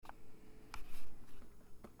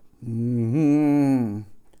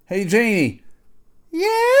Hey, Janie.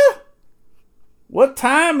 Yeah? What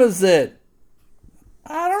time is it?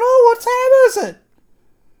 I don't know. What time is it?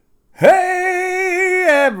 Hey,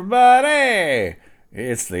 everybody.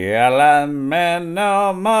 It's the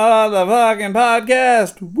Elemental Motherfucking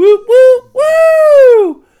Podcast. Woo, woo,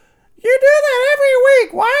 woo. You do that every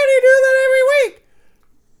week. Why do you do that every week?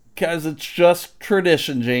 Because it's just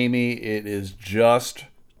tradition, Jamie. It is just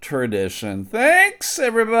tradition. Thanks,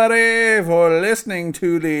 everybody, for listening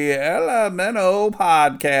to the Elemental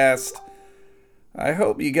Podcast. I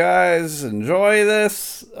hope you guys enjoy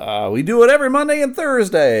this. We do it every Monday and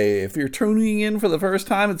Thursday. If you're tuning in for the first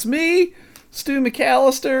time, it's me, Stu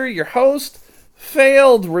McAllister, your host,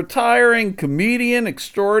 failed retiring comedian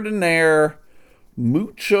extraordinaire,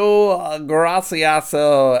 mucho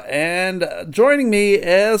gracioso, and joining me,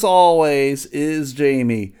 as always, is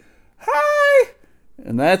Jamie. Hi!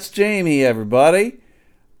 And that's Jamie, everybody.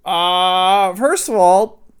 First of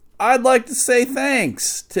all, I'd like to say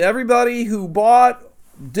thanks to everybody who bought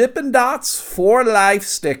Dippin' Dots for Life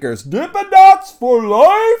stickers. Dippin' Dots for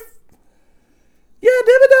Life? Yeah,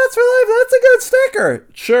 Dippin' Dots for Life. That's a good sticker. It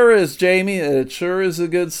sure is, Jamie. It sure is a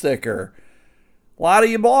good sticker. A lot of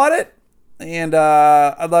you bought it. And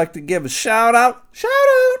I'd like to give a shout out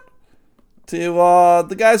to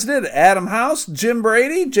the guys who did it. Adam House, Jim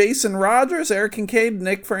Brady, Jason Rogers, Eric Kincaid,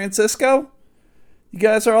 Nick Francisco. You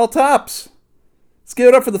guys are all tops. Let's give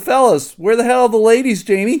it up for the fellas. Where the hell are the ladies,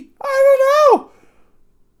 Jamie? I don't know.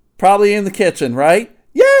 Probably in the kitchen, right?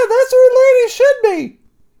 Yeah, that's where ladies should be.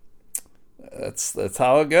 That's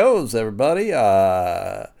how it goes, everybody.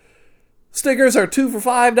 Stickers are 2 for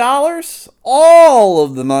 $5. All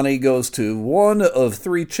of the money goes to one of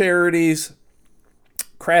 3 charities.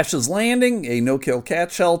 Crash's Landing, a no-kill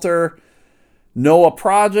cat shelter. Noah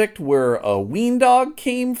Project, where a ween dog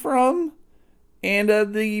came from. And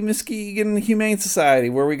the Muskegon Humane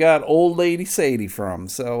Society, where we got Old Lady Sadie from.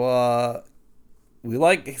 So, we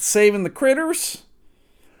like saving the critters.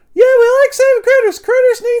 Yeah, we like saving critters.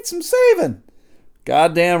 Critters need some saving.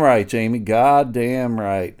 Goddamn right, Jamie. Goddamn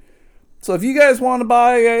right. So if you guys want to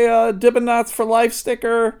buy a Dippin' Dots for Life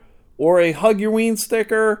sticker, or a Hug Your Ween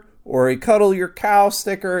sticker, or a Cuddle Your Cow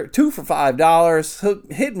sticker, 2 for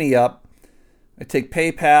 $5, hit me up. I take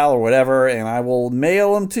PayPal or whatever, and I will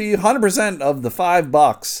mail them to you. 100% of the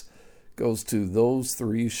 $5 goes to those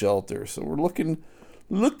 3 shelters. So we're looking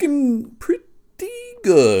pretty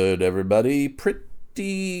good, everybody.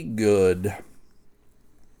 Pretty good.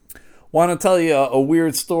 Want to tell you a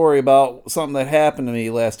weird story about something that happened to me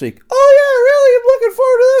last week. Oh, yeah, really? I'm looking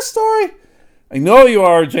forward to this story. I know you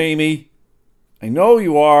are, Jamie. I know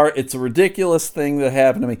you are. It's a ridiculous thing that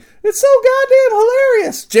happened to me. It's so goddamn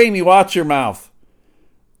hilarious. Jamie, watch your mouth.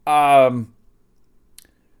 The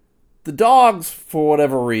dogs, for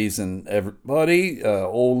whatever reason, everybody,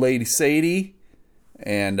 Old Lady Sadie,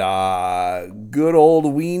 and good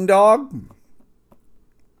old ween dog,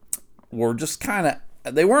 were just kind of,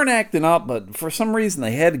 they weren't acting up, but for some reason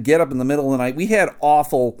they had to get up in the middle of the night. We had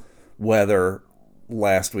awful weather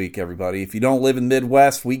last week, everybody. If you don't live in the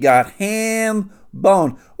Midwest, we got ham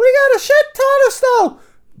bone. We got a shit ton of snow.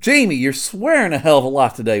 Jamie, you're swearing a hell of a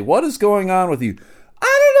lot today. What is going on with you?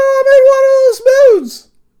 I don't know. I'm in one of those moods.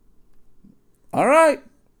 All right.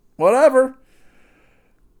 Whatever.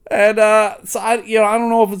 And so I don't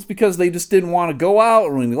know if it's because they just didn't want to go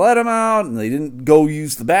out when we let them out, and they didn't go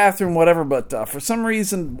use the bathroom, whatever. But for some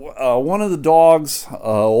reason, one of the dogs,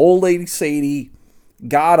 Old Lady Sadie,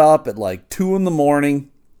 got up at like 2 in the morning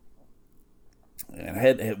and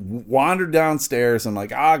had wandered downstairs. I'm like,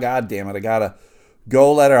 God damn it, I gotta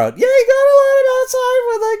go let her out. Yeah, you gotta let them outside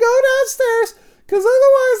when they go downstairs, because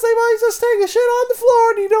otherwise they might just take a shit on the floor,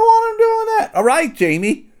 and you don't want them doing that. All right,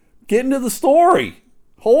 Jamie, get into the story.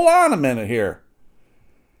 Hold on a minute here.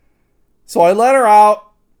 So I let her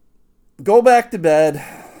out, go back to bed.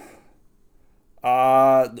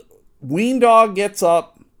 Ween dog gets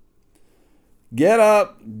up, get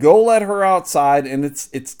up, go let her outside, and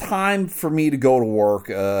it's time for me to go to work.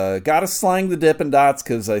 Gotta slang the Dippin' Dots,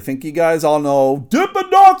 because I think you guys all know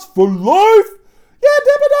Dippin' Dots for Life. Yeah,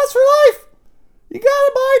 Dippin' Dots for Life. You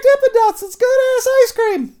gotta buy Dippin' Dots. It's good ass ice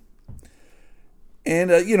cream.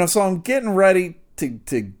 And so I'm getting ready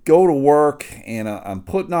to go to work, and I'm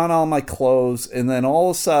putting on all my clothes, and then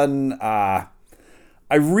all of a sudden I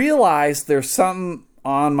realize there's something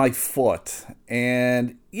on my foot,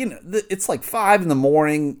 and it's like 5 in the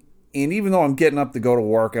morning, and even though I'm getting up to go to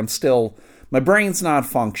work, my brain's not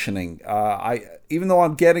functioning. Even though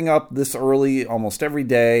I'm getting up this early almost every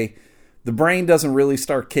day, the brain doesn't really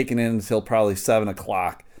start kicking in until probably 7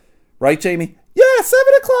 o'clock. Right, Jamie? Yeah, 7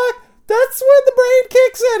 o'clock. That's when the brain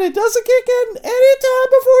kicks in. It doesn't kick in any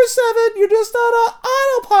time before 7. You're just on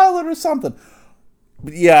autopilot or something.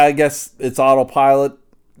 But yeah, I guess it's autopilot.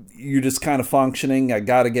 You're just kind of functioning. I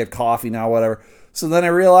got to get coffee now, whatever. So then I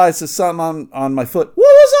realized there's something on my foot. What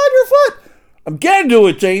was on your foot? I'm getting to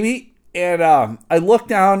it, Jamie. And I look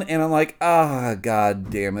down and I'm like, God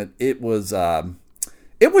damn it. It was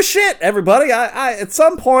shit, everybody. I at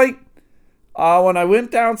some point, when I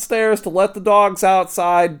went downstairs to let the dogs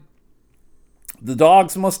outside, the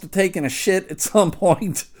dogs must have taken a shit at some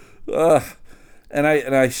point. And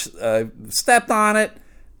I stepped on it,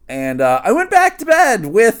 and I went back to bed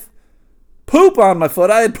with poop on my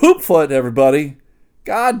foot. I had poop foot, everybody.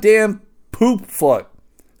 Goddamn poop foot.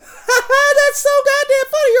 That's so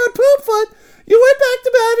goddamn funny. You had poop foot. You went back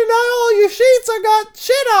to bed, and now all your sheets are got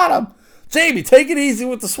shit on them. Jamie, take it easy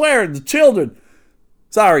with the swearing. The children.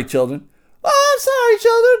 Sorry, children. Oh, I'm sorry,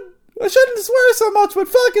 children. I shouldn't swear so much, but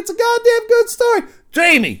fuck, it's a goddamn good story.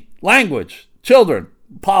 Jamie, language. Children,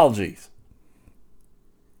 apologies.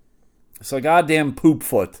 So goddamn poop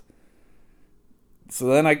foot. So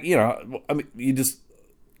then you just,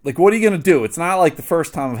 like, what are you going to do? It's not like the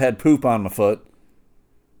first time I've had poop on my foot.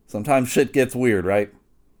 Sometimes shit gets weird, right?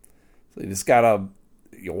 So you just gotta,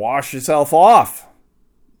 you wash yourself off.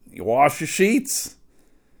 You wash your sheets.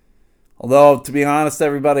 Although, to be honest,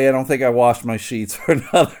 everybody, I don't think I washed my sheets for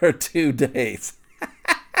another 2 days. You're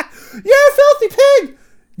a filthy pig!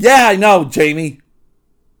 Yeah, I know, Jamie.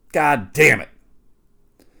 God damn it.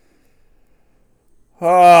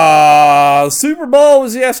 Super Bowl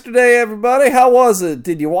was yesterday, everybody. How was it?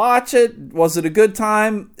 Did you watch it? Was it a good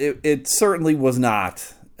time? It certainly was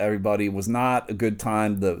not, everybody. It was not a good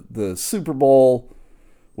time. The Super Bowl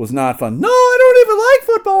was not fun. No, I don't even like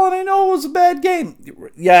football, and I know it was a bad game.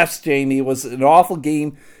 Yes, Jamie, it was an awful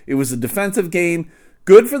game. It was a defensive game.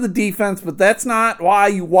 Good for the defense, but that's not why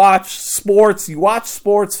you watch sports. You watch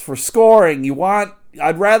sports for scoring.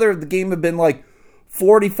 I'd rather the game have been like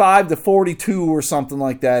 45-42 or something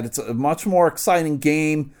like that. It's a much more exciting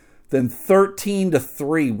game than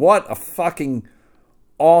 13-3. What a fucking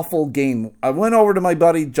awful game. I went over to my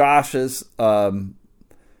buddy Josh's,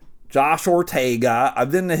 Josh Ortega.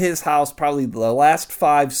 I've been to his house probably the last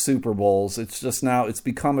 5 Super Bowls. It's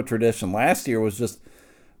become a tradition. Last year was just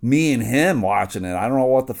me and him watching it. I don't know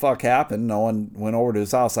what the fuck happened. No one went over to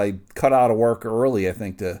his house. I cut out of work early, I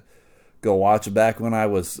think, to go watch it back when I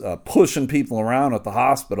was pushing people around at the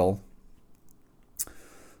hospital.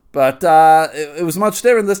 But it was much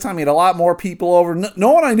different this time. He had a lot more people over.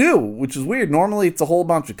 No one I knew, which is weird. Normally it's a whole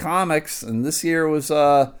bunch of comics, and this year was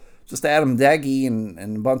just Adam Deggy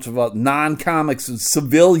and a bunch of non-comics and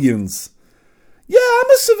civilians. Yeah, I'm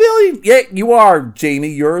a civilian. Yeah, you are, Jamie.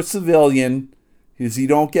 You're a civilian. Because you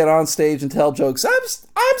don't get on stage and tell jokes. I'm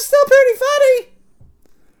still pretty funny.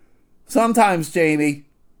 Sometimes, Jamie.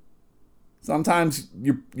 Sometimes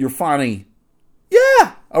you're funny.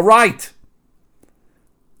 Yeah, all right.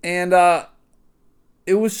 And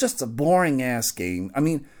it was just a boring ass game. I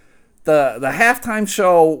mean, the halftime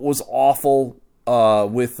show was awful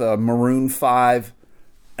with Maroon 5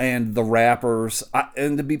 and the rappers.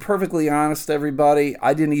 And to be perfectly honest, everybody,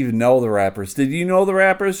 I didn't even know the rappers. Did you know the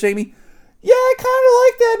rappers, Jamie? Yeah, I kind of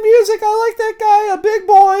like that music. I like that guy, a Big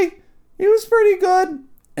Boy. He was pretty good.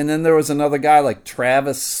 And then there was another guy like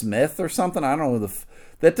Travis Smith or something. I don't know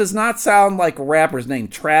that does not sound like a rapper's name.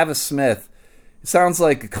 Travis Smith. It sounds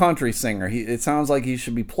like a country singer. It sounds like he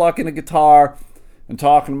should be plucking a guitar and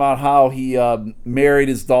talking about how he married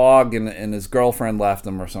his dog and his girlfriend left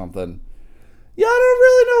him or something. Yeah, I don't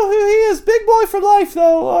really know who he is. Big Boy for life,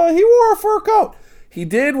 though. He wore a fur coat. He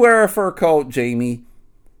did wear a fur coat, Jamie.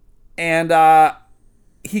 And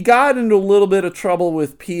he got into a little bit of trouble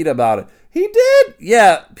with PETA about it. He did?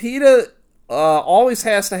 Yeah, PETA always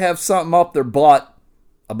has to have something up their butt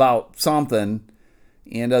about something.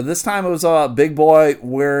 And this time it was a Big Boy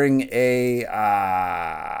wearing a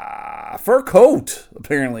fur coat,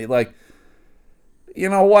 apparently. Like,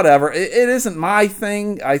 whatever. It isn't my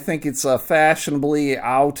thing. I think it's fashionably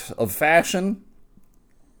out of fashion.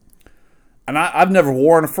 And I've never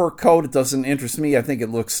worn a fur coat. It doesn't interest me. I think it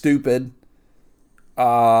looks stupid.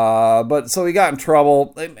 But so he got in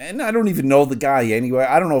trouble. And I don't even know the guy anyway.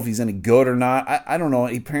 I don't know if he's any good or not. I don't know.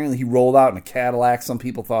 Apparently he rolled out in a Cadillac. Some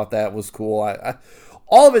people thought that was cool.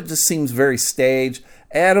 All of it just seems very staged.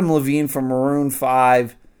 Adam Levine from Maroon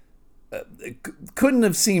 5 couldn't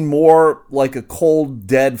have seemed more like a cold,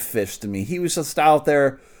 dead fish to me. He was just out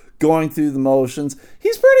there going through the motions.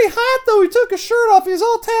 He's pretty hot, though. He took his shirt off. He's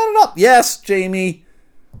all tatted up. Yes, Jamie.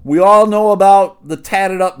 We all know about the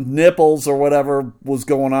tatted up nipples or whatever was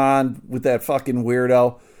going on with that fucking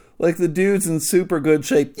weirdo. Like the dude's in super good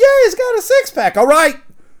shape. Yeah, he's got a six-pack. All right,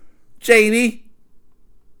 Janie.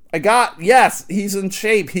 Yes, he's in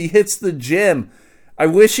shape. He hits the gym. I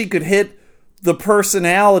wish he could hit the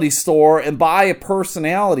personality store and buy a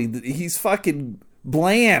personality. He's fucking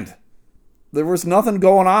bland. There was nothing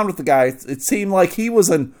going on with the guy. It seemed like he was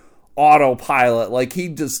an autopilot. Like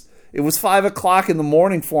it was 5 o'clock in the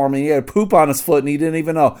morning for him and he had poop on his foot and he didn't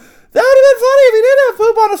even know. That would have been funny if he did have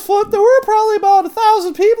poop on his foot. There were probably about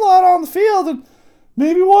 1,000 people out on the field and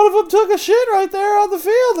maybe one of them took a shit right there on the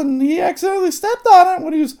field and he accidentally stepped on it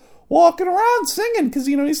when he was walking around singing because,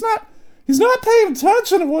 he's not paying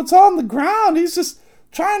attention to what's on the ground. He's just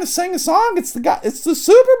trying to sing a song. It's the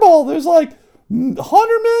Super Bowl. There's like 100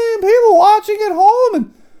 million people watching at home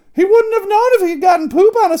and he wouldn't have known if he'd gotten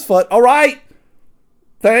poop on his foot. All right.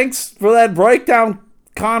 Thanks for that breakdown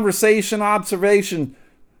conversation observation,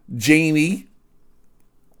 Jamie.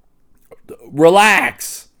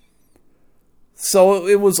 Relax. So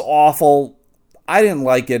it was awful. I didn't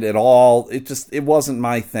like it at all. It wasn't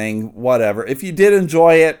my thing. Whatever. If you did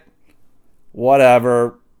enjoy it,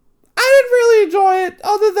 whatever. I didn't really enjoy it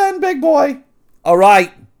other than Big Boy. All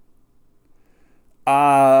right.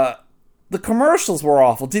 The commercials were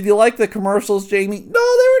awful. Did you like the commercials, Jamie?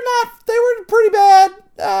 No, they were not. They were pretty bad.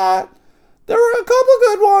 There were a couple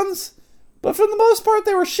good ones, but for the most part,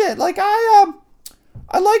 they were shit. Like I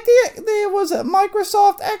liked was it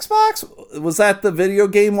Microsoft Xbox? Was that the video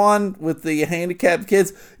game one with the handicapped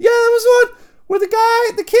kids? Yeah, that was one where the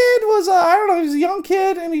kid was I don't know, he's a young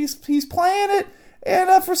kid and he's playing it,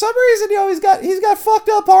 and for some reason, he's got fucked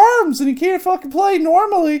up arms and he can't fucking play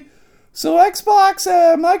normally. So Xbox,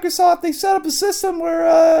 Microsoft, they set up a system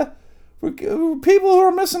where people who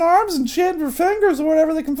are missing arms and shit or fingers or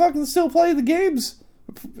whatever, they can fucking still play the games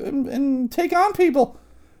and take on people.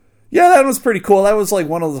 Yeah, that was pretty cool. That was like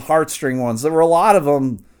one of the heartstring ones. There were a lot of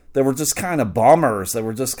them that were just kind of bummers. That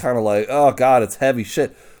were just kind of like, oh God, it's heavy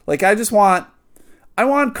shit. Like I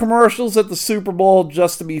want commercials at the Super Bowl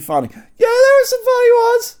just to be funny. Yeah, there were some funny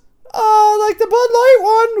ones. Like the Bud Light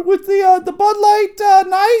one with the Bud Light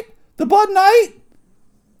Night. The Bud Night?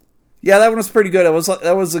 Yeah, that one was pretty good.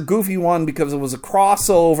 That was a goofy one because it was a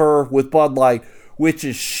crossover with Bud Light, which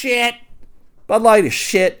is shit. Bud Light is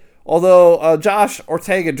shit. Although Josh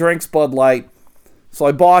Ortega drinks Bud Light, so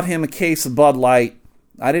I bought him a case of Bud Light.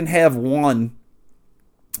 I didn't have one,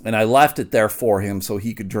 and I left it there for him so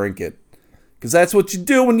he could drink it. Because that's what you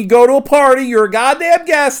do when you go to a party. You're a goddamn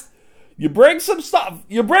guest. You bring some stuff.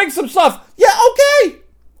 Yeah, okay.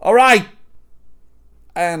 All right.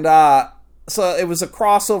 And so it was a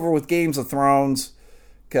crossover with Games of Thrones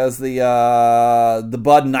because the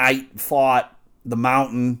Bud Knight fought the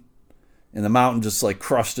Mountain, and the Mountain just like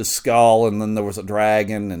crushed his skull, and then there was a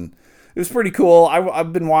dragon, and it was pretty cool.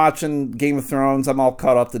 I've been watching Game of Thrones. I'm all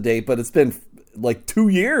caught up to date, but it's been like 2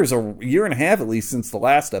 years or a year and a half at least since the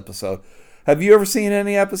last episode. Have you ever seen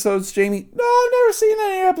any episodes, Jamie? No, I've never seen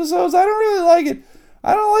any episodes. I don't really like it.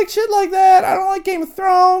 I don't like shit like that. I don't like Game of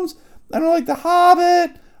Thrones. I don't like The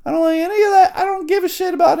Hobbit. I don't like any of that. I don't give a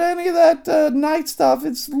shit about any of that night stuff.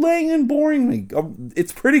 It's lame and boring me.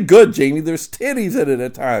 It's pretty good, Jamie. There's titties in it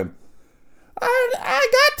at times. I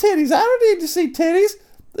got titties. I don't need to see titties.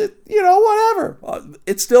 Whatever.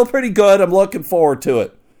 It's still pretty good. I'm looking forward to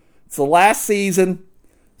it. It's the last season.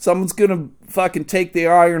 Someone's going to fucking take the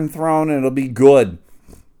Iron Throne and it'll be good.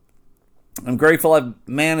 I'm grateful I've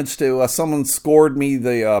managed to, someone scored me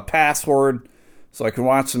the password so I can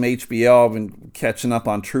watch some HBO. I've been catching up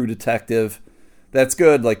on True Detective. That's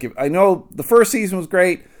good. Like, I know the first season was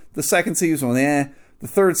great. The second season was The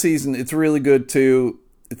third season, it's really good too.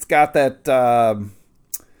 It's got that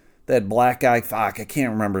that black guy. Fuck, I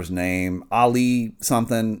can't remember his name. Ali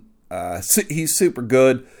something. He's super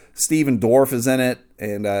good. Steven Dorff is in it.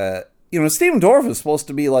 And, Steven Dorff is supposed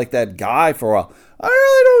to be like that guy for a while. I don't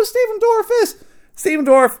really know who Steven Dorff is. Steven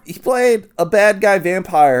Dorff, he played a bad guy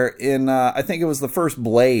vampire in, I think it was the first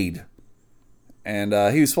Blade. And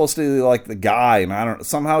he was supposed to be like the guy, and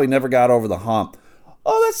somehow he never got over the hump.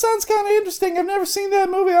 Oh, that sounds kind of interesting. I've never seen that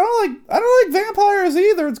movie. I don't like vampires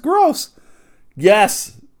either. It's gross.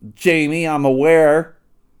 Yes, Jamie, I'm aware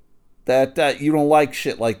that you don't like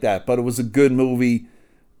shit like that, but it was a good movie.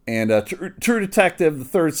 And True Detective, the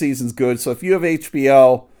third season's good. So if you have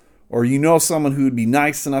HBO or you know someone who'd be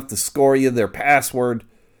nice enough to score you their password,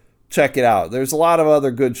 check it out. There's a lot of other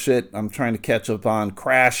good shit I'm trying to catch up on.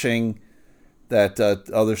 Crashing, that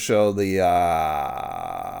other show,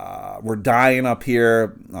 We're Dying Up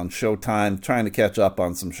Here on Showtime, trying to catch up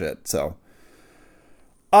on some shit. So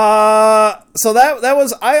that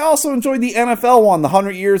was, I also enjoyed the NFL one, the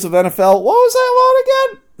 100 Years of NFL. What was that one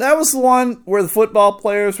again? That was the one where the football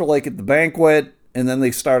players were like at the banquet, and then they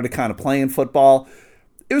started kind of playing football.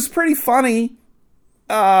 It was pretty funny,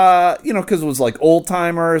 because it was like old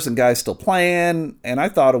timers and guys still playing, and I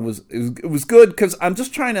thought it was good because I'm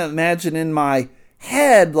just trying to imagine in my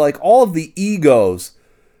head like all of the egos,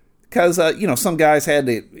 because some guys had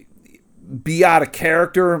to be out of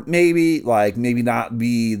character, maybe not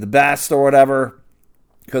be the best or whatever,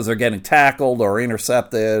 because they're getting tackled or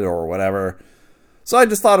intercepted or whatever. So I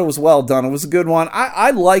just thought it was well done. It was a good one.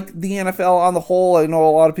 I like the NFL on the whole. I know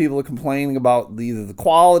a lot of people are complaining about either the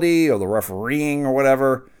quality or the refereeing or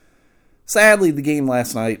whatever. Sadly, the game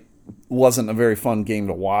last night wasn't a very fun game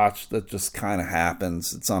to watch. That just kind of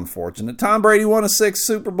happens. It's unfortunate. Tom Brady won a 6th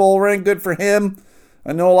Super Bowl ring. Good for him.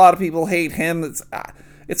 I know a lot of people hate him.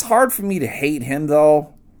 It's hard for me to hate him,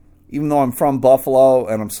 though, even though I'm from Buffalo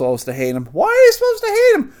and I'm supposed to hate him. Why are you supposed to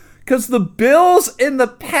hate him? Because the Bills and the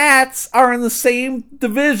Pats are in the same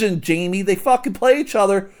division, Jamie. They fucking play each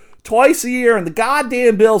other twice a year, and the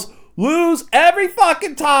goddamn Bills lose every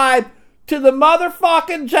fucking time to the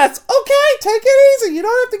motherfucking Jets. Okay, take it easy. You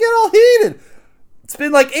don't have to get all heated. It's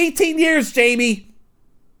been like 18 years, Jamie.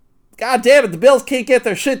 God damn it, the Bills can't get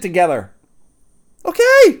their shit together.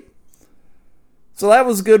 Okay. So that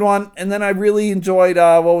was a good one. And then I really enjoyed,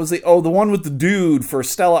 the one with the dude for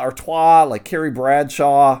Stella Artois, like Carrie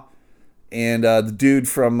Bradshaw. And the dude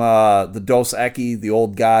from the Dos Equis, the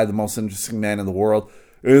old guy, the most interesting man in the world.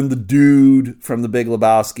 And the dude from The Big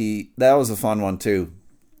Lebowski. That was a fun one, too.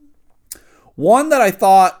 One that I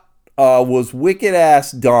thought was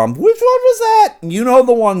wicked-ass dumb. Which one was that? You know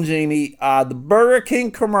the one, Jamie. The Burger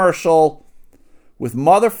King commercial with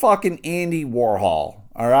motherfucking Andy Warhol.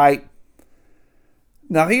 All right?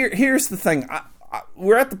 Now, here's the thing.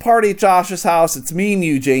 We're at the party at Josh's house. It's me and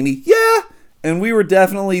you, Jamie. Yeah. And we were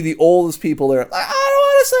definitely the oldest people there. I don't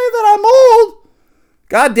want to say that I'm old.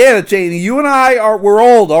 God damn it, Jamie. You and we're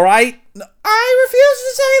old, all right? I refuse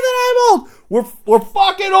to say that I'm old. We're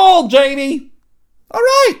fucking old, Jamie. All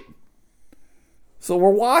right. So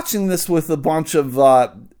we're watching this with a bunch of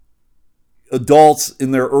adults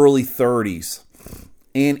in their early 30s.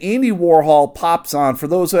 And Andy Warhol pops on. For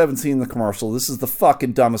those who haven't seen the commercial, this is the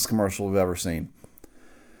fucking dumbest commercial we've ever seen.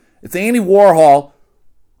 It's Andy Warhol,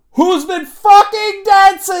 who's been fucking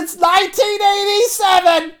dead since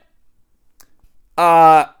 1987,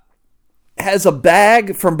 has a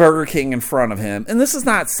bag from Burger King in front of him. And this is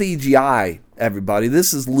not CGI, everybody.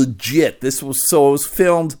 This is legit. It was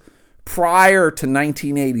filmed prior to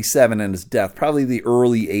 1987 and his death, probably the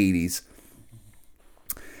early 80s.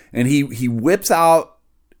 And he whips out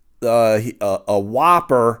a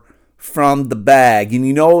Whopper from the bag, and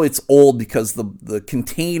it's old because the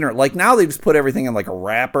container, like now they just put everything in like a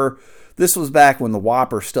wrapper. This was back when the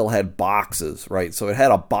Whopper still had boxes, right? So it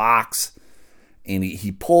had a box, and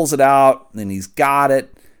he pulls it out, and he's got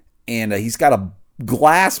it, and he's got a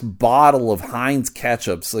glass bottle of Heinz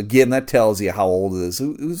ketchup. So again, that tells you how old it is.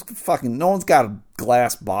 No one's got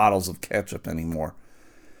glass bottles of ketchup anymore.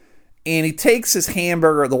 And he takes his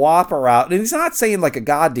hamburger, the Whopper, out, and he's not saying like a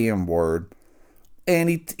goddamn word. And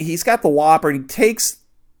he's got the Whopper, and he takes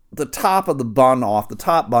the top bun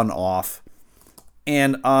off,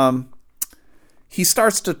 and he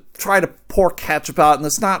starts to try to pour ketchup out, and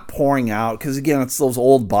it's not pouring out, because again, it's those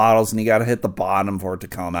old bottles, and you got to hit the bottom for it to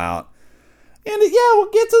come out. And we'll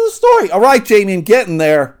get to the story. All right, Jamie, I'm getting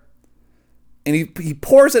there. And he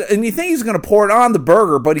pours it, and you think he's going to pour it on the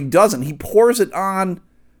burger, but he doesn't. He pours it on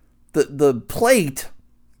the plate,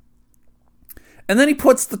 and then he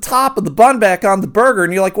puts the top of the bun back on the burger,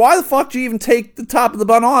 and you're like, why the fuck did you even take the top of the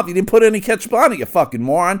bun off? You didn't put any ketchup on it, you fucking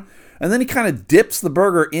moron. And then he kind of dips the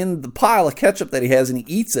burger in the pile of ketchup that he has, and he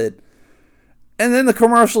eats it. And then the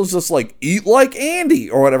commercial is just like, eat like Andy,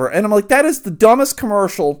 or whatever. And I'm like, that is the dumbest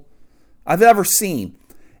commercial I've ever seen.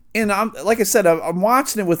 And like I said, I'm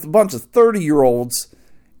watching it with a bunch of 30-year-olds,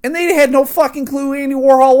 and they had no fucking clue who Andy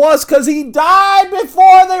Warhol was, because he died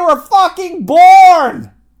before they were fucking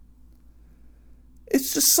born.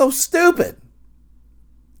 It's just so stupid.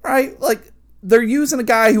 Right? Like, they're using a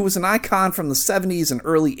guy who was an icon from the 70s and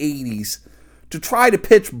early 80s to try to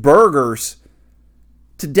pitch burgers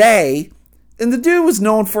today. And the dude was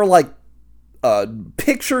known for, like,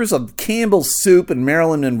 pictures of Campbell's soup and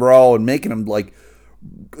Marilyn Monroe and making them, like,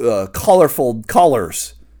 colorful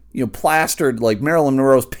colors. Plastered, like Marilyn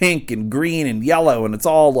Monroe's pink and green and yellow, and it's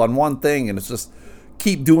all on one thing, and it's just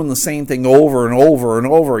keep doing the same thing over and over and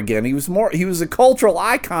over again. He was a cultural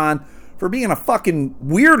icon for being a fucking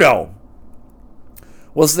weirdo.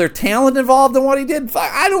 Was there talent involved in what he did?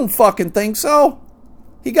 I don't fucking think so.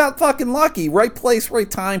 He got fucking lucky. Right place,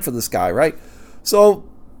 right time for this guy, right? So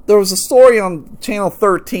there was a story on Channel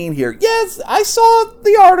 13 here. Yes, I saw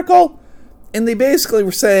the article. And they basically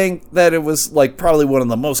were saying that it was like probably one of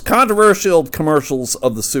the most controversial commercials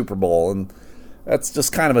of the Super Bowl. And that's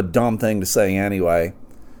just kind of a dumb thing to say anyway.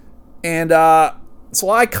 And so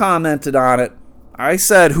I commented on it. I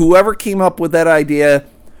said whoever came up with that idea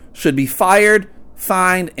should be fired,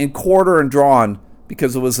 fined, and quartered and drawn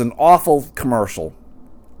because it was an awful commercial.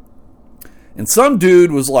 And some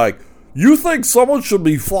dude was like, "You think someone should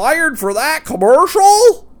be fired for that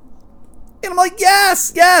commercial?" And I'm like,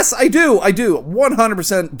 yes, I do.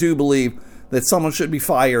 100% do believe that someone should be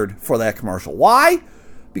fired for that commercial. Why?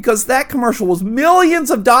 Because that commercial was millions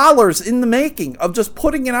of dollars in the making of just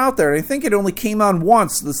putting it out there. And I think it only came on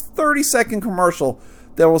once. This 30-second commercial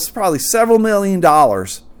that was probably several $1 million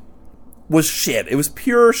was shit. It was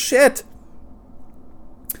pure shit.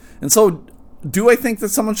 And so, do I think that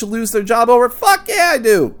someone should lose their job over it? Fuck yeah, I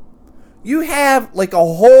do. You have like a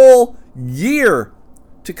whole year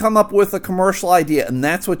to come up with a commercial idea, and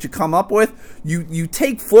that's what you come up with. You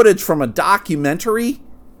take footage from a documentary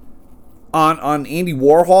on Andy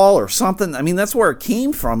Warhol or something. I mean, that's where it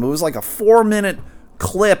came from. It was like a 4-minute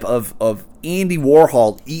clip of Andy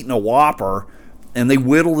Warhol eating a Whopper, and they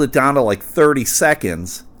whittled it down to like 30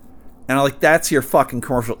 seconds. And I'm like, that's your fucking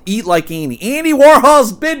commercial. Eat like Andy. Andy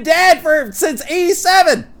Warhol's been dead since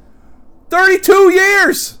 87. 32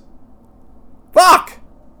 years. Fuck.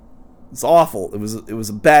 It's awful. It was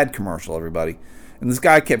a bad commercial, everybody. And this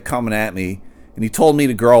guy kept coming at me, and he told me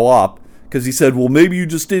to grow up, because he said, well, maybe you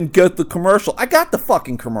just didn't get the commercial. I got the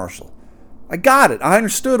fucking commercial. I got it. I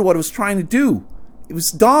understood what it was trying to do. It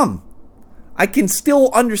was dumb. I can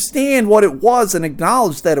still understand what it was and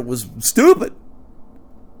acknowledge that it was stupid.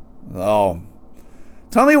 Oh.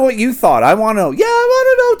 Tell me what you thought. I want to know. Yeah, I want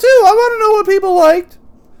to know, too. I want to know what people liked.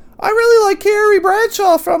 I really like Carrie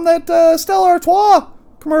Bradshaw from that Stella Artois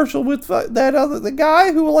commercial with the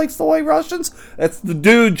guy who likes the White Russians. That's the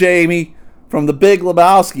dude, Jamie, from The Big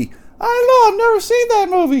Lebowski. I don't know. I've never seen that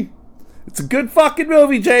movie. It's a good fucking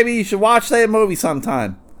movie, Jamie. You should watch that movie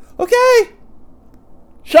sometime. Okay.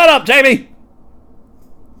 Shut up, Jamie.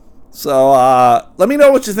 So, let me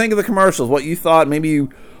know what you think of the commercials, what you thought. Maybe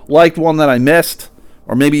you liked one that I missed,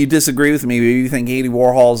 or maybe you disagree with me. Maybe you think Andy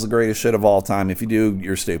Warhol is the greatest shit of all time. If you do,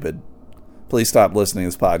 you're stupid. Please stop listening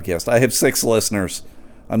to this podcast. I have 6 listeners.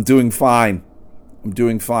 I'm doing fine. I'm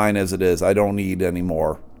doing fine as it is. I don't need any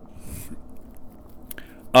more.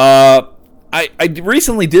 I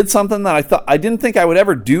recently did something that I didn't think I would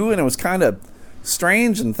ever do, and it was kind of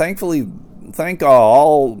strange, and thankfully, thank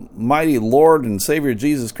Almighty Lord and Savior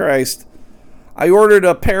Jesus Christ, I ordered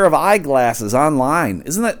a pair of eyeglasses online.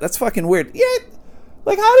 That's fucking weird. Yeah,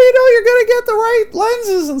 like, how do you know you're gonna get the right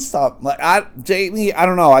lenses and stuff? Like, Jamie, I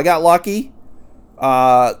don't know. I got lucky.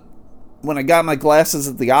 When I got my glasses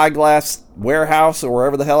at the eyeglass warehouse or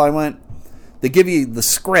wherever the hell I went, they give you the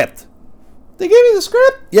script. They give you the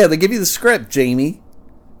script? Yeah, they give you the script, Jamie.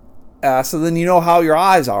 So then you know how your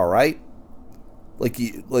eyes are, right? Like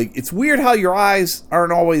it's weird how your eyes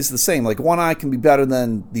aren't always the same. Like, one eye can be better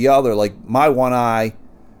than the other. Like, my one eye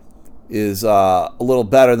is a little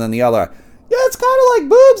better than the other. Yeah, it's kind of like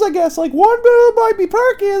boobs, I guess. Like, one boob might be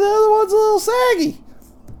perky and the other one's a little saggy.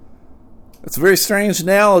 It's a very strange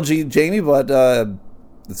analogy, Jamie, but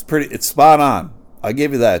it's spot on. I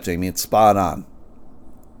give you that, Jamie. It's spot on.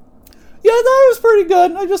 Yeah, I thought it was pretty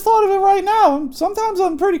good. I just thought of it right now. Sometimes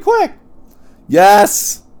I'm pretty quick.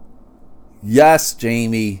 Yes,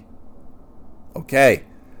 Jamie. Okay.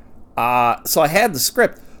 So I had the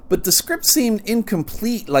script, but the script seemed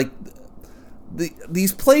incomplete. Like,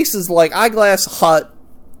 these places like Eyeglass Hut,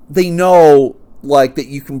 they know, like, that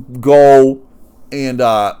you can go and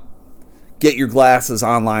get your glasses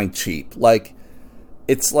online cheap. Like,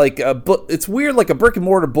 it's like it's weird, like a brick and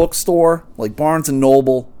mortar bookstore, like Barnes and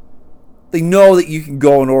Noble. They know that you can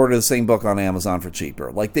go and order the same book on Amazon for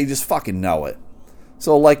cheaper. Like, they just fucking know it.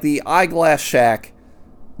 So, like, the Eyeglass Shack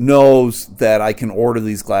knows that I can order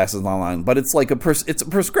these glasses online, but it's like it's a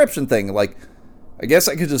prescription thing. Like, I guess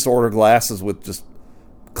I could just order glasses with just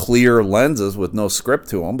clear lenses with no script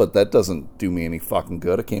to them, but that doesn't do me any fucking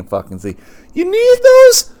good. I can't fucking see. You need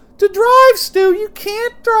those to drive, Stu. You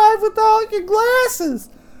can't drive without your glasses.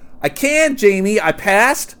 I can, Jamie. I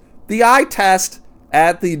passed the eye test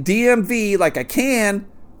at the DMV. Like, I can.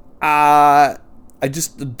 I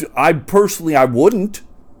personally wouldn't.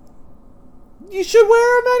 You should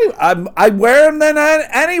wear them anyway. I wear them then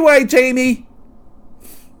anyway, Jamie.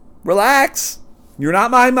 Relax. You're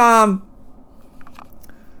not my mom.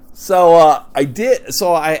 So I did.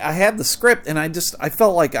 So I had the script, and I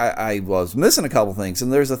felt like I was missing a couple things.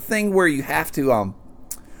 And there's a thing where you have to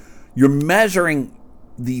you're measuring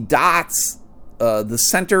the dots, the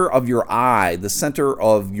center of your eye, the center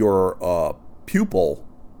of your pupil,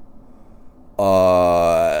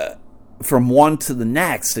 from one to the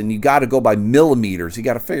next, and you got to go by millimeters. You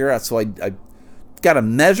got to figure out. So I got a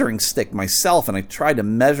measuring stick myself, and I tried to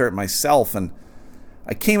measure it myself, and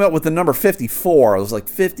I came up with the number 54. It was like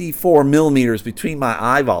 54 millimeters between my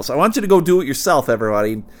eyeballs. I want you to go do it yourself,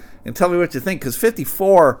 everybody, and tell me what you think, because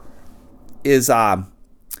 54 is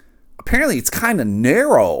apparently it's kind of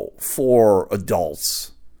narrow for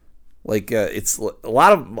adults. Like it's a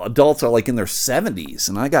lot of adults are like in their 70s,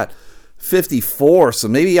 and I got 54, so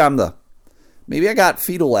maybe I got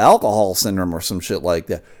fetal alcohol syndrome or some shit like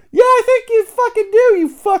that. Yeah, I think you fucking do, you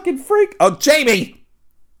fucking freak. Oh, Jamie!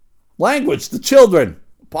 Language, the children.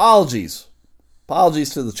 Apologies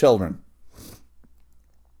to the children.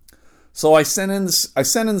 So I sent in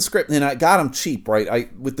the script, and I got them cheap,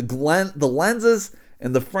 right? With the lenses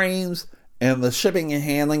and the frames and the shipping and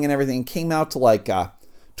handling and everything, came out to like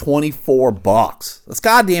 $24. That's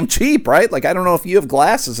goddamn cheap, right? Like, I don't know if you have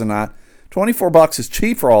glasses or not. $24 is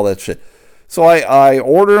cheap for all that shit. So I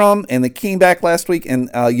ordered them, and they came back last week, and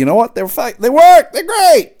you know what? They work. They're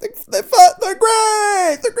great. They're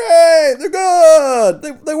great. They're good.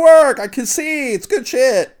 They work. I can see. It's good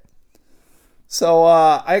shit. So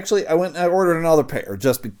I went and I ordered another pair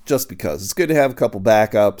just because it's good to have a couple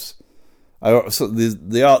backups. So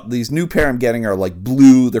these new pair I'm getting are like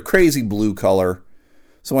blue. They're crazy blue color.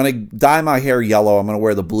 So when I dye my hair yellow, I'm going to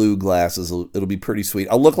wear the blue glasses. It'll be pretty sweet.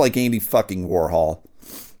 I'll look like Andy fucking Warhol.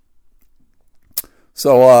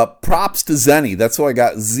 So props to Zenni. That's what I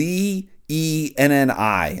got. Zenni.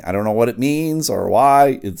 I don't know what it means or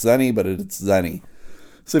why. It's Zenni, but it's Zenni.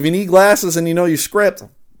 So if you need glasses and you know your script,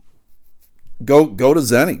 go to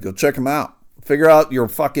Zenni. Go check them out. Figure out your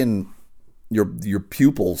fucking your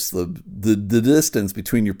pupils, the distance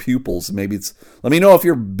between your pupils. Maybe it's. Let me know if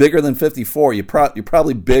you're bigger than 54. You're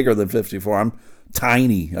probably bigger than 54. I'm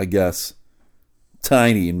tiny, I guess.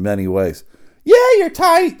 Tiny in many ways. Yeah, you're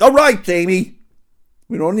tiny. All right, Jamie.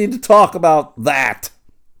 We don't need to talk about that.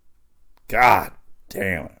 God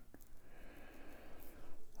damn it.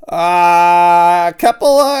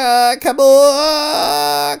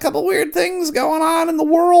 Couple weird things going on in the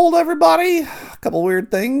world, everybody. A couple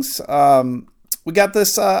weird things. We got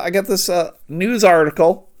this. I got this news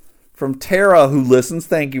article from Tara, who listens.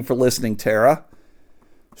 Thank you for listening, Tara.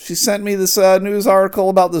 She sent me this news article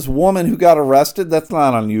about this woman who got arrested. That's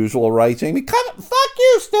not unusual, right, Jamie? Fuck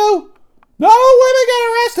you, Stu. No women get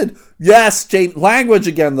arrested. Yes, Jamie. Language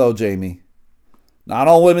again, though, Jamie. Not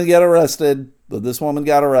all women get arrested, but this woman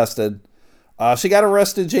got arrested. She got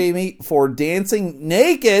arrested, Jamie, for dancing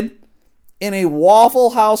naked in a Waffle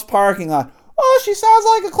House parking lot. Oh, she sounds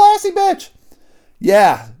like a classy bitch.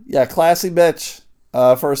 Yeah, classy bitch.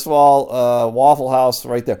 First of all, Waffle House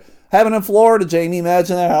right there. Having in Florida, Jamie,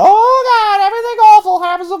 imagine that. Oh, God, everything awful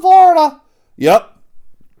happens in Florida. Yep.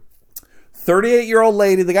 38-year-old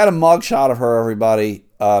lady. They got a mugshot of her, everybody.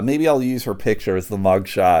 Maybe I'll use her picture as the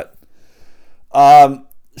mugshot.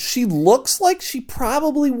 She looks like she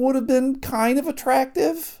probably would have been kind of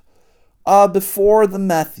attractive before the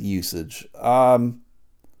meth usage.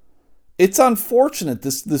 It's unfortunate.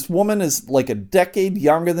 This woman is like a decade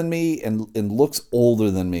younger than me and looks older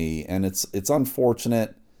than me, and it's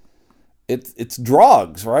unfortunate. It's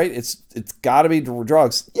drugs, right? It's got to be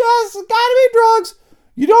drugs. Yes, it's got to be drugs.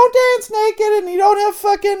 You don't dance naked and you don't have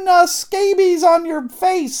fucking scabies on your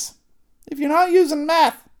face if you're not using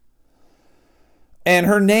meth. And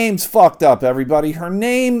her name's fucked up, everybody. Her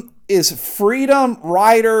name is Freedom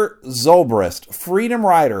Ryder Zobrist. Freedom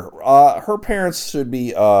Ryder. Her parents should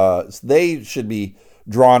be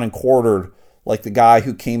drawn and quartered like the guy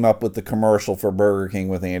who came up with the commercial for Burger King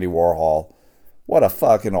with Andy Warhol. What a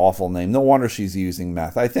fucking awful name. No wonder she's using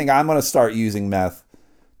meth. I think I'm going to start using meth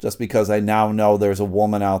just because I now know there's a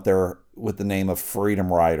woman out there with the name of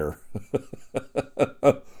Freedom Ryder.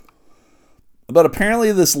 But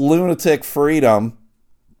apparently this lunatic Freedom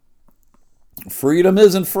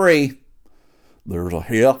isn't free. There's a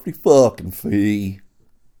hefty fucking fee.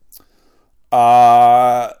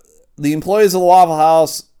 The employees of the Waffle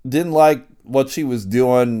House didn't like what she was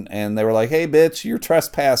doing, and they were like, hey, bitch, you're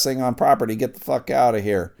trespassing on property. Get the fuck out of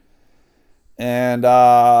here. And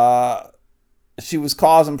she was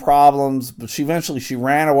causing problems, but she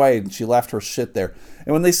ran away and she left her shit there.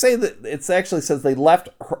 And when they say that, it actually says they left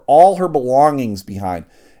all her belongings behind.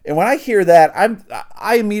 And when I hear that,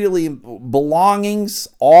 I immediately, belongings,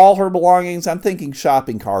 all her belongings, I'm thinking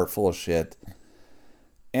shopping cart full of shit.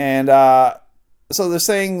 And so they're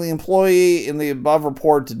saying the employee in the above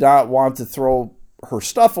report did not want to throw her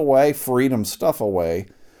stuff away, Freedom stuff away,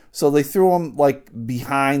 So they threw him like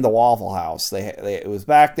behind the Waffle House. It was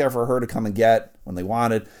back there for her to come and get when they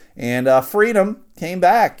wanted. And Freedom came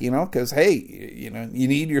back, because, hey, you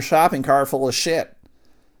need your shopping cart full of shit.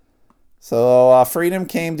 So Freedom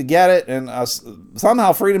came to get it, and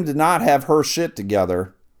somehow Freedom did not have her shit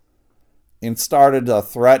together and started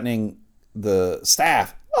threatening the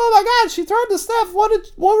staff. Oh my God, she threatened the staff. What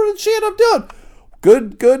did she end up doing?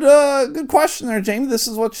 Good question there, Jamie. This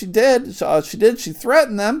is what she did. She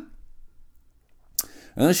threatened them.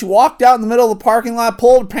 And then she walked out in the middle of the parking lot,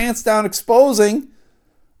 pulled her pants down, exposing,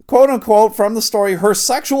 quote unquote, from the story, her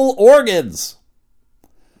sexual organs.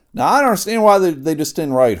 Now, I don't understand why they just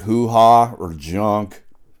didn't write hoo-ha or junk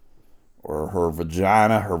or her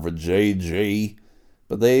vagina, her vajayjay,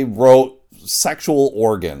 but they wrote sexual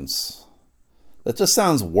organs. That just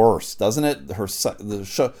sounds worse, doesn't it? Her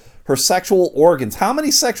sexual organs. How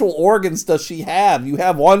many sexual organs does she have? You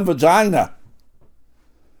have one vagina.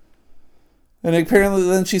 And apparently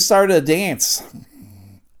then she started to dance.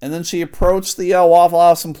 And then she approached the Waffle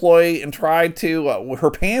House employee and tried to,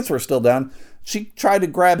 her pants were still down. She tried to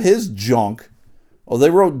grab his junk. Oh,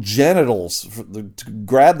 they wrote genitals, to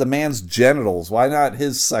grab the man's genitals. Why not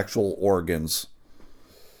his sexual organs?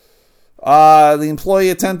 The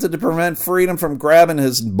employee attempted to prevent Freedom from grabbing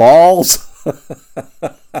his balls.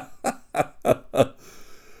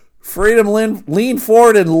 Freedom leaned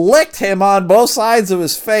forward and licked him on both sides of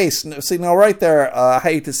his face. See, now right there, I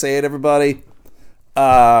hate to say it, everybody.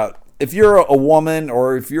 If you're a woman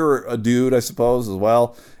or if you're a dude, I suppose, as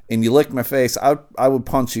well, and you lick my face, I would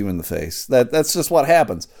punch you in the face. That's just what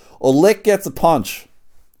happens. A lick gets a punch.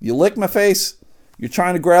 You lick my face, you're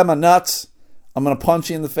trying to grab my nuts, I'm going to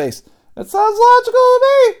punch you in the face. That sounds logical to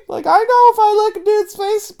me. Like, I know if I lick a dude's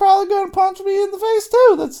face, he's probably going to punch me in the face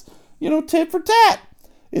too. That's, tit for tat.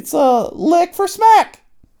 It's a lick for smack.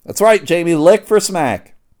 That's right, Jamie, lick for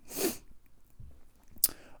smack.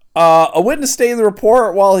 A witness stated in the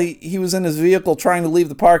report while he was in his vehicle trying to leave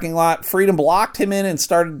the parking lot, Freedom blocked him in and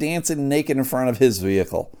started dancing naked in front of his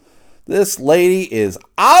vehicle. This lady is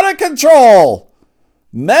out of control.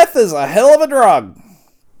 Meth is a hell of a drug.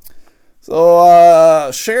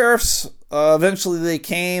 So sheriffs, eventually they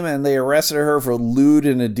came and they arrested her for lewd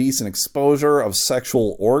and indecent exposure of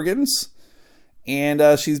sexual organs.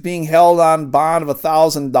 And she's being held on bond of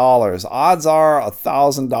 $1,000. Odds are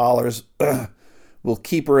 $1,000 will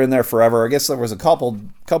keep her in there forever. I guess there was a couple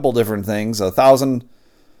different things.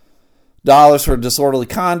 $1,000 for disorderly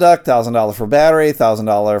conduct, $1,000 for battery,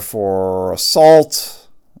 $1,000 for assault.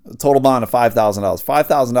 A total bond of $5,000.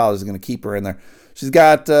 $5,000 is going to keep her in there. She's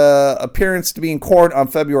got appearance to be in court on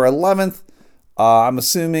February 11th. I'm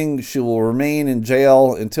assuming she will remain in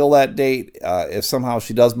jail until that date. If somehow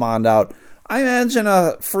she does bond out, I imagine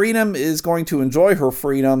Freedom is going to enjoy her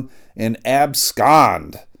freedom and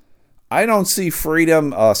abscond. I don't see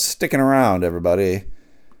Freedom sticking around, everybody.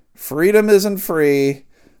 Freedom isn't free.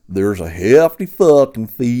 There's a hefty fucking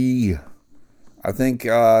fee. I think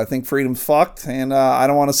Freedom's fucked, and I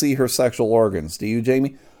don't want to see her sexual organs. Do you,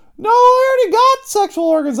 Jamie? No, I already got sexual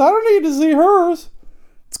organs. I don't need to see hers.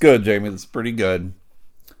 It's good, Jamie. That's pretty good.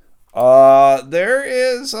 There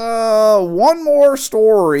is one more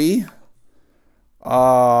story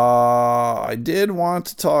I did want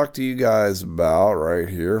to talk to you guys about right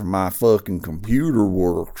here. My fucking computer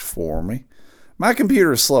works for me. My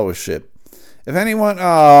computer is slow as shit. If anyone...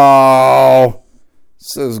 Oh! It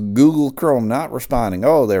says Google Chrome not responding.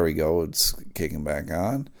 Oh, there we go. It's kicking back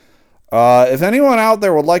on. If anyone out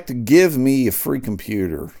there would like to give me a free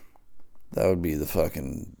computer, that would be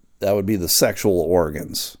the sexual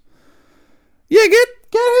organs. Yeah, get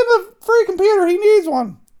him a free computer. He needs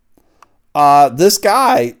one. This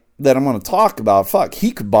guy that I'm going to talk about,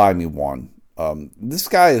 he could buy me one. This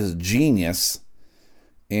guy is a genius,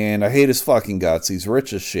 and I hate his fucking guts. He's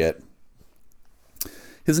rich as shit.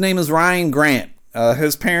 His name is Ryan Grant.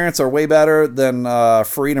 His parents are way better than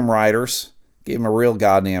Freedom Riders. Gave him a real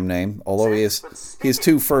goddamn name, although he has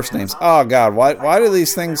two first names. Oh, God, why do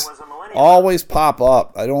these things always pop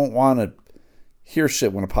up? I don't want to hear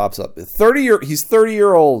shit when it pops up. He's 30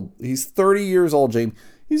 years old. He's 30 years old, James.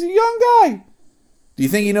 He's a young guy. Do you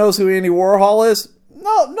think he knows who Andy Warhol is?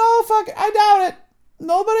 No, fuck it. I doubt it.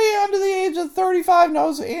 Nobody under the age of 35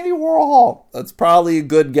 knows Andy Warhol. That's probably a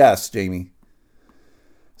good guess, Jamie.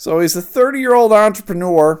 So he's a 30-year-old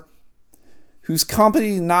entrepreneur whose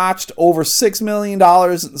company notched over $6 million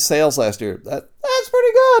in sales last year. That's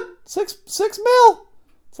pretty good. Six mil.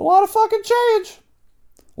 It's a lot of fucking change.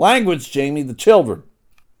 Language, Jamie, the children.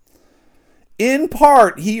 In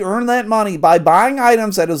part, he earned that money by buying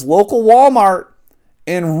items at his local Walmart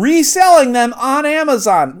and reselling them on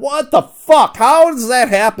Amazon. What the fuck? How does that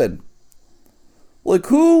happen? Like,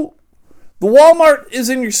 who? The Walmart is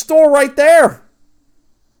in your store right there.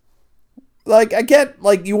 Like, I get,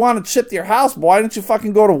 like, you want it shipped to your house, but why don't you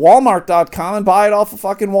fucking go to Walmart.com and buy it off of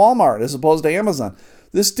fucking Walmart as opposed to Amazon?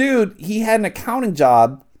 This dude, he had an accounting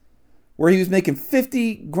job where he was making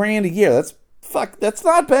 $50,000 a year. That's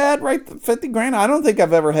not bad, right? $50,000. I don't think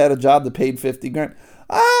I've ever had a job that paid $50,000.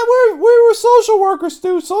 We were social workers,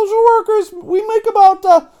 too. Social workers, we make about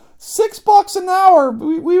 $6 an hour.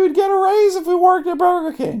 We would get a raise if we worked at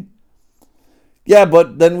Burger King. Yeah,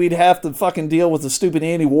 but then we'd have to fucking deal with the stupid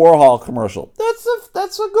Andy Warhol commercial.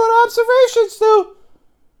 That's a good observation, Stu.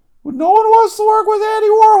 No one wants to work with Andy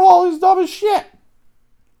Warhol. He's dumb as shit.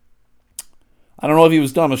 I don't know if he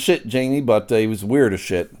was dumb as shit, Jamie, but he was weird as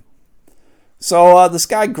shit. So this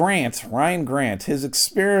guy Ryan Grant, his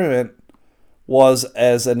experiment was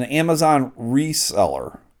as an Amazon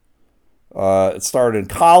reseller. It started in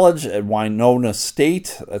college at Winona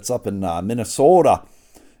State. That's up in Minnesota.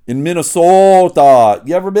 In Minnesota.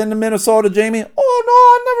 You ever been to Minnesota, Jamie? Oh, no,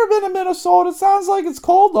 I've never been to Minnesota. It sounds like it's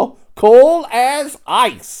cold, though. Cold as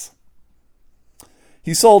ice.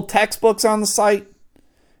 He sold textbooks on the site.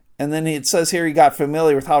 And then it says here he got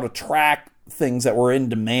familiar with how to track things that were in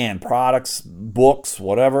demand. Products, books,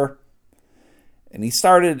 whatever. And he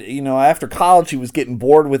started, after college, he was getting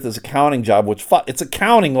bored with his accounting job, which, it's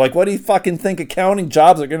accounting. Like, what do you fucking think accounting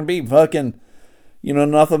jobs are going to be? Fucking,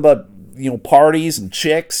 nothing but, parties and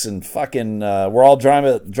chicks and fucking, we're all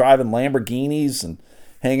driving Lamborghinis and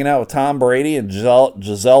hanging out with Tom Brady and Giselle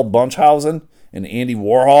Bunchhausen and Andy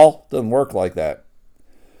Warhol. Doesn't work like that.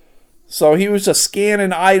 So he was just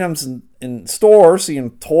scanning items in stores,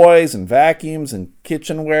 seeing toys and vacuums and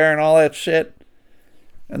kitchenware and all that shit.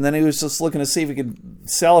 And then he was just looking to see if he could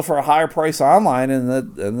sell it for a higher price online, and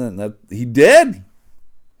then he did.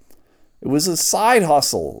 It was his side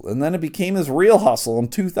hustle, and then it became his real hustle in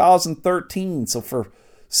 2013. So for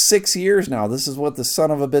 6 years now, this is what the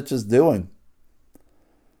son of a bitch is doing.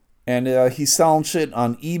 And he's selling shit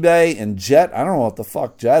on eBay and Jet. I don't know what the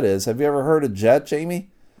fuck Jet is. Have you ever heard of Jet, Jamie?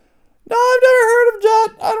 No, I've never heard of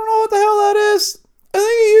Jet. I don't know what the hell that is. I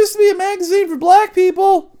think it used to be a magazine for black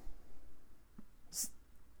people.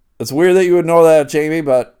 It's weird that you would know that, Jamie,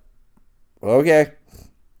 but okay.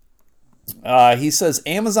 He says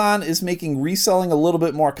Amazon is making reselling a little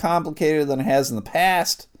bit more complicated than it has in the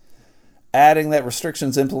past, adding that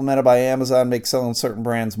restrictions implemented by Amazon make selling certain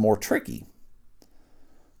brands more tricky.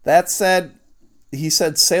 That said, he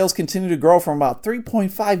said sales continue to grow from about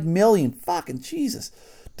 3.5 million, fucking Jesus,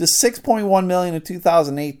 to 6.1 million in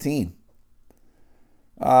 2018.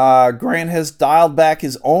 Grant has dialed back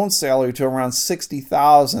his own salary to around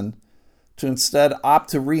 $60,000 to instead opt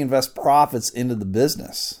to reinvest profits into the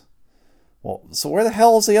business. Well, so where the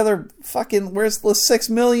hell is the other where's the $6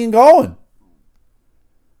 million going?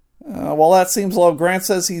 Well, that seems low. Grant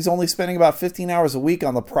says he's only spending about 15 hours a week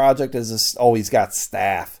on the project he's got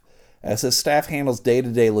staff. As his staff handles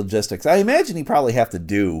day-to-day logistics. I imagine he probably have to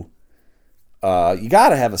do. You got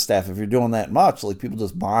to have a staff if you're doing that much, like people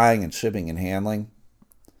just buying and shipping and handling.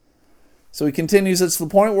 So he continues, it's the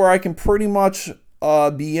point where I can pretty much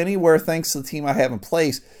be anywhere thanks to the team I have in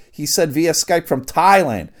place. He said via Skype from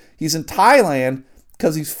Thailand. He's in Thailand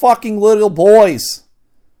because he's fucking little boys.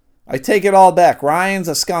 I take it all back. Ryan's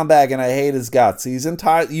a scumbag and I hate his guts. He's in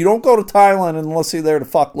Thailand. You don't go to Thailand unless you're there to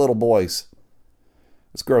fuck little boys.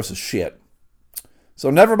 It's gross as shit. So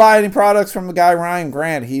never buy any products from the guy Ryan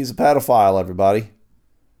Grant. He's a pedophile, everybody.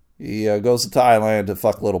 He goes to Thailand to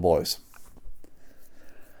fuck little boys.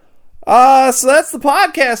 So that's the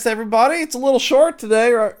podcast, everybody. It's a little short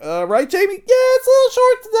today, right, Jamie? Yeah, it's a little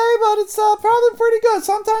short today, but it's probably pretty good.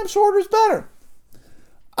 Sometimes shorter's better.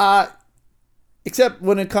 Except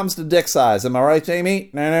when it comes to dick size. Am I right,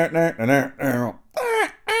 Jamie?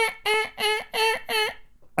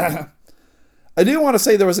 I do want to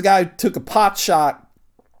say there was a guy who took a pot shot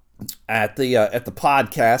at the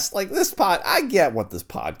podcast. Like this I get what this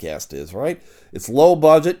podcast is, right? It's low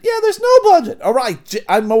budget. Yeah, there's no budget. All right,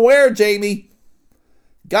 I'm aware, Jamie.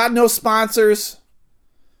 Got no sponsors.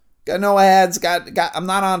 Got no ads. I'm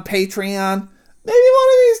not on Patreon. Maybe one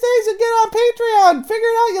of these days you'll get on Patreon. Figure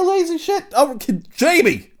it out, you lazy shit. Oh,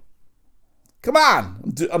 Jamie, come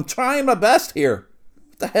on. I'm trying my best here.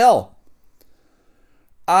 What the hell?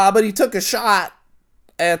 But he took a shot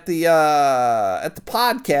at the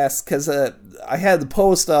podcast because I had the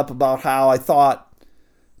post up about how I thought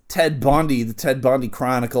Ted Bundy, the Ted Bundy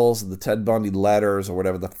Chronicles, the Ted Bundy Letters, or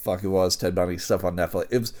whatever the fuck it was, Ted Bundy stuff on Netflix.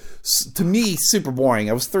 It was, to me, super boring.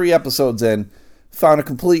 I was 3 episodes in, found it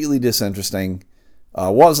completely disinteresting.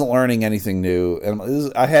 Wasn't learning anything new,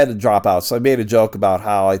 and I had to drop out. So I made a joke about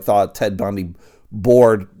how I thought Ted Bundy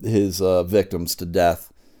bored his victims to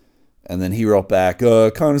death. And then he wrote back,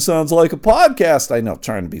 kind of sounds like a podcast. I know,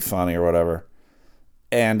 trying to be funny or whatever.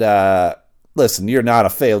 And listen, you're not a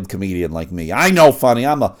failed comedian like me. I know funny.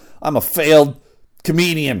 I'm a failed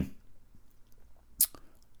comedian.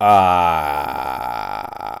 So,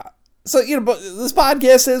 but this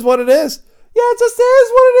podcast is what it is. Yeah, it just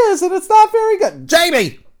is what it is, and it's not very good.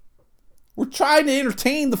 Jamie, we're trying to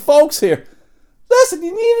entertain the folks here. Listen,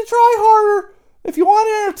 you need to try harder. If you want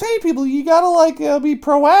to entertain people, you gotta be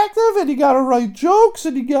proactive, and you gotta write jokes,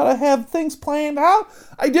 and you gotta have things planned out.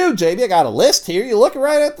 I do, Jamie. I got a list here. You're looking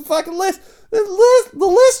right at the fucking list. The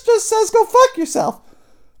list just says go fuck yourself.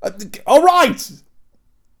 All right.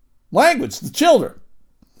 Language, the children.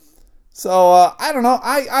 So, I don't know.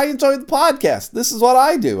 I enjoy the podcast. This is what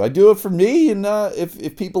I do. I do it for me, and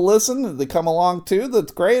if people listen, they come along too,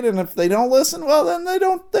 that's great. And if they don't listen, well, then they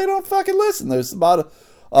don't fucking listen. There's about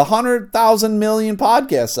 100,000 million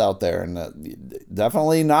podcasts out there, and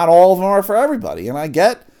definitely not all of them are for everybody. And I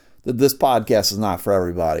get that this podcast is not for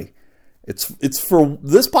everybody. This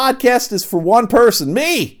podcast is for one person,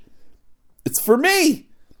 me. It's for me.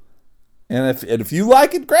 And if you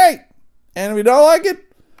like it, great. And if you don't like it,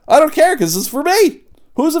 I don't care, because it's for me.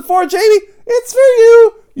 Who's it for, Jamie? It's for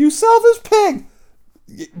you, you selfish pig.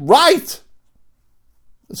 Right.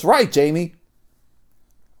 That's right, Jamie.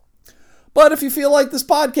 But if you feel like this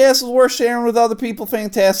podcast is worth sharing with other people,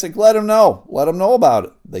 fantastic. Let them know. Let them know about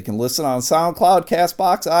it. They can listen on SoundCloud,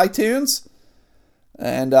 CastBox, iTunes.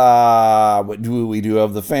 And we do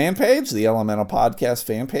have the fan page, the Elemental Podcast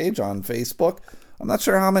fan page on Facebook. I'm not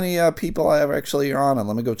sure how many people I have actually on, and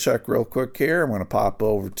let me go check real quick here. I'm going to pop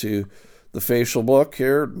over to the facial book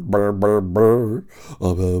here. Brr, brr, brr.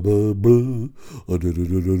 Woo,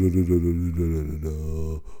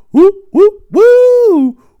 woo,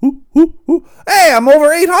 woo. Woo, woo, woo. Hey, I'm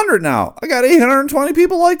over 800 now. I got 820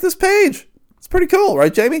 people like this page. It's pretty cool,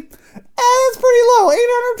 right, Jamie? It's pretty low.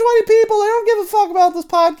 820 people. They don't give a fuck about this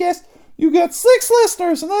podcast. You got 6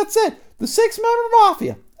 listeners, and that's it. The 6-member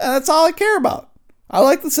mafia. And that's all I care about. I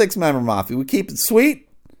like the 6-member mafia. We keep it sweet.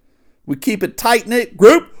 We keep it tight-knit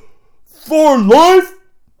group for life.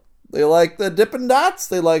 They like the Dippin' Dots.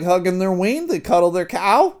 They like hugging their ween. They cuddle their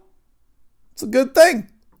cow. It's a good thing.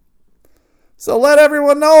 So let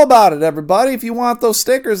everyone know about it, everybody. If you want those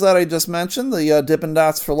stickers that I just mentioned, the Dippin'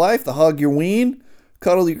 Dots for life, the hug your ween,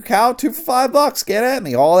 cuddle your cow, 2 for $5. Get at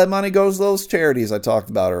me. All that money goes to those charities I talked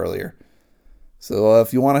about earlier. So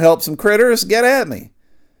if you want to help some critters, get at me.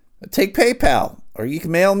 Take PayPal. Or you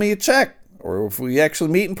can mail me a check. Or if we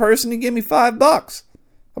actually meet in person, you give me $5. How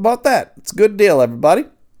about that? It's a good deal, everybody.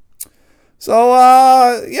 So,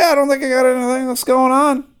 yeah, I don't think I got anything else going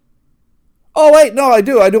on. Oh, wait, no, I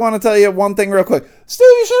do. I do want to tell you one thing real quick. Stu,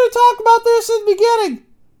 you should have talked about this in the beginning.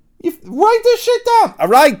 You write this shit down. All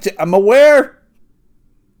right, I'm aware.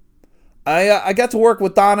 I got to work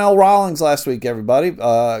with Donnell Rawlings last week, everybody.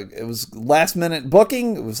 It was last-minute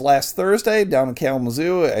booking. It was last Thursday down in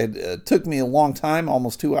Kalamazoo. It took me a long time,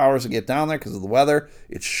 almost 2 hours to get down there because of the weather.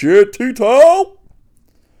 It's shit, Tito.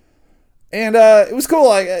 And it was cool.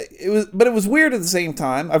 But it was weird at the same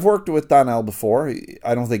time. I've worked with Donnell before.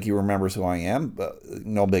 I don't think he remembers who I am, but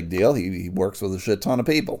no big deal. He works with a shit ton of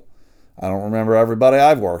people. I don't remember everybody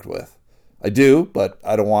I've worked with. I do, but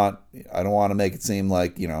I don't want to make it seem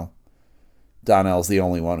like, Donnell's the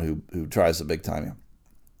only one who tries to big time you.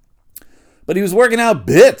 But he was working out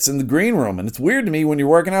bits in the green room, and it's weird to me when you're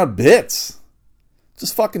working out bits.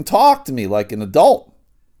 Just fucking talk to me like an adult.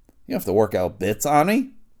 You don't have to work out bits on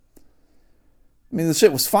me. I mean, the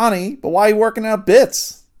shit was funny, but why are you working out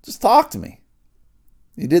bits? Just talk to me.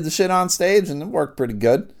 You did the shit on stage, and it worked pretty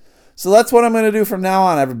good. So that's what I'm going to do from now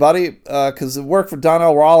on, everybody, because it worked for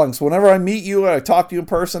Donnell Rawlings. Whenever I meet you and I talk to you in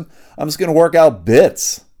person, I'm just going to work out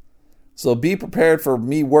bits. So be prepared for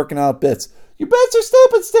me working out bits. Your bits are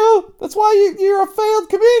stupid, Stu. That's why you're a failed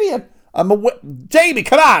comedian. Jamie,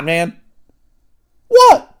 come on, man.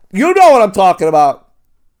 What? You know what I'm talking about.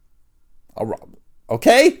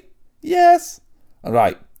 Okay? Yes. All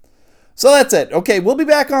right. So that's it. Okay, we'll be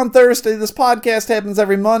back on Thursday. This podcast happens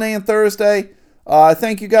every Monday and Thursday.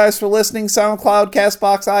 Thank you guys for listening. SoundCloud,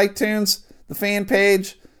 CastBox, iTunes, the fan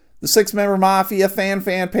page, the 6-member Mafia fan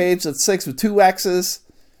page. That's 6 with 2 X's.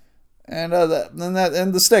 And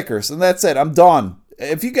the stickers, and that's it. I'm done.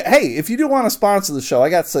 If you do want to sponsor the show, I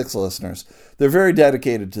got 6 listeners. They're very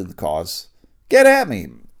dedicated to the cause. Get at me.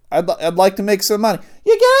 I'd like to make some money.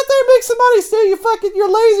 You get out there and make some money, Stu.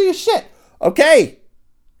 You're lazy as shit. Okay.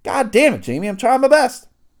 God damn it, Jamie. I'm trying my best.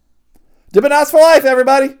 Dippin' Dots for life,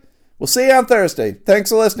 everybody. We'll see you on Thursday. Thanks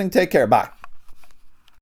for listening. Take care. Bye.